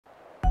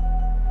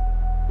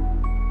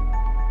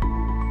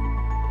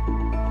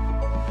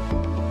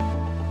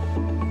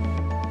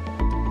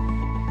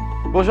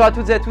Bonjour à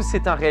toutes et à tous,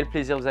 c'est un réel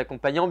plaisir de vous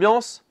accompagner.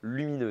 Ambiance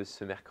lumineuse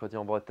ce mercredi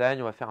en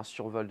Bretagne. On va faire un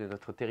survol de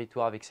notre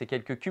territoire avec ces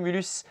quelques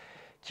cumulus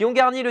qui ont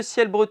garni le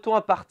ciel breton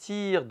à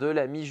partir de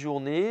la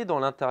mi-journée dans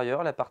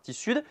l'intérieur, la partie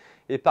sud,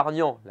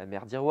 épargnant la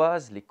mer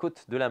d'Iroise, les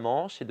côtes de la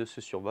Manche. Et de ce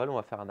survol, on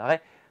va faire un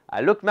arrêt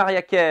à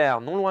Locmariaquer.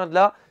 Non loin de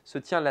là se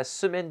tient la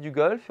semaine du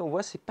Golfe et on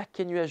voit ces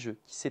paquets nuageux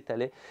qui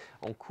s'étalaient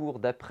en cours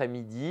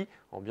d'après-midi.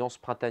 Ambiance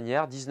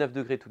printanière, 19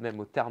 degrés tout de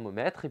même au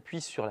thermomètre. Et puis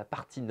sur la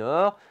partie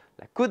nord,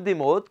 la côte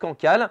d'Émeraude,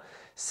 Cancale,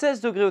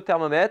 16 degrés au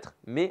thermomètre,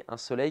 mais un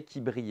soleil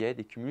qui brillait,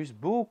 des cumulus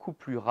beaucoup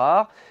plus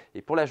rares.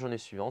 Et pour la journée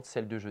suivante,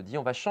 celle de jeudi,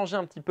 on va changer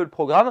un petit peu le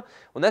programme.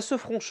 On a ce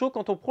front chaud,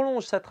 quand on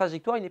prolonge sa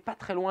trajectoire, il n'est pas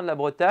très loin de la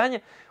Bretagne.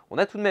 On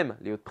a tout de même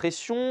les hautes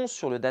pressions,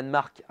 sur le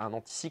Danemark, un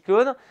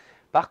anticyclone.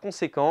 Par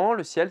conséquent,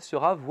 le ciel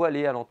sera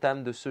voilé à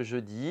l'entame de ce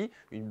jeudi,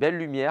 une belle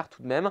lumière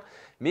tout de même,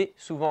 mais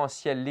souvent un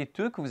ciel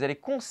laiteux que vous allez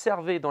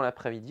conserver dans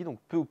l'après-midi, donc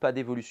peu ou pas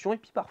d'évolution, et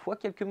puis parfois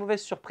quelques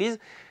mauvaises surprises.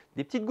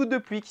 Des petites gouttes de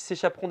pluie qui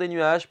s'échapperont des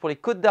nuages pour les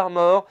Côtes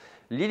d'Armor,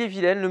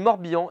 l'Ille-et-Vilaine, le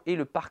Morbihan et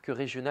le parc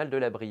régional de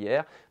la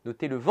Brière.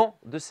 Notez le vent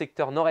de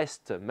secteur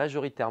nord-est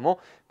majoritairement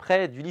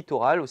près du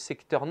littoral, au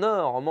secteur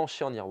nord en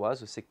Manche et en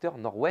Iroise, au secteur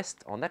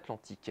nord-ouest en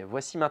Atlantique.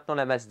 Voici maintenant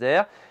la masse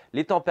d'air.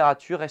 Les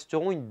températures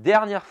resteront une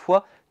dernière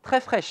fois très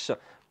fraîches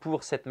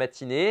pour cette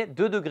matinée.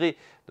 2 degrés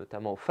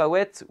notamment au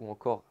Faouette ou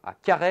encore à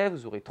Carhaix.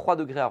 Vous aurez 3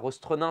 degrés à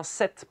Rostrenin,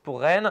 7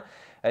 pour Rennes.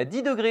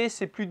 10 degrés,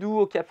 c'est plus doux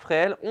au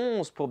Cap-Fréhel,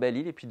 11 pour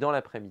Belle-Île. Et puis dans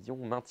l'après-midi,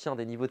 on maintient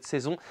des niveaux de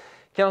saison.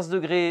 15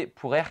 degrés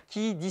pour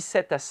Erquy,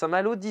 17 à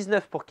Saint-Malo,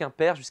 19 pour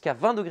Quimper, jusqu'à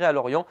 20 degrés à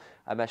Lorient,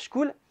 à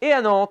Machecoul et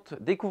à Nantes.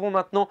 Découvrons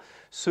maintenant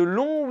ce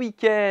long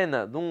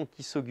week-end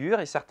qui s'augure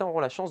et certains auront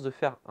la chance de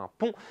faire un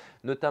pont,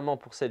 notamment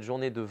pour cette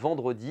journée de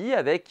vendredi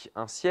avec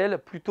un ciel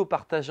plutôt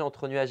partagé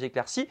entre nuages et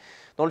éclaircies.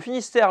 Dans le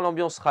Finistère,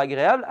 l'ambiance sera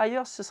agréable.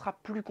 Ailleurs, ce sera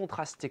plus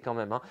contrasté quand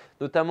même,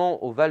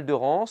 notamment au Val de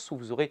Rance où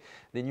vous aurez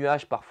des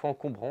nuages parfois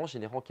encombrants,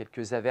 générant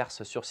quelques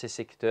averses sur ces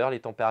secteurs. Les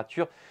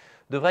températures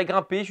devrait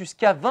grimper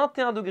jusqu'à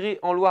 21 degrés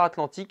en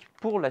Loire-Atlantique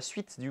pour la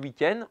suite du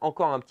week-end.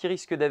 Encore un petit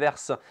risque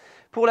d'averse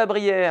pour la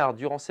Brière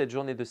durant cette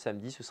journée de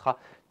samedi. Ce sera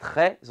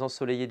très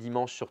ensoleillé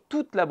dimanche sur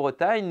toute la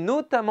Bretagne,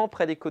 notamment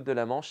près des côtes de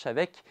la Manche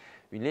avec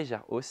une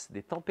légère hausse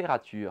des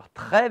températures.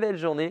 Très belle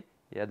journée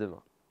et à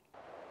demain.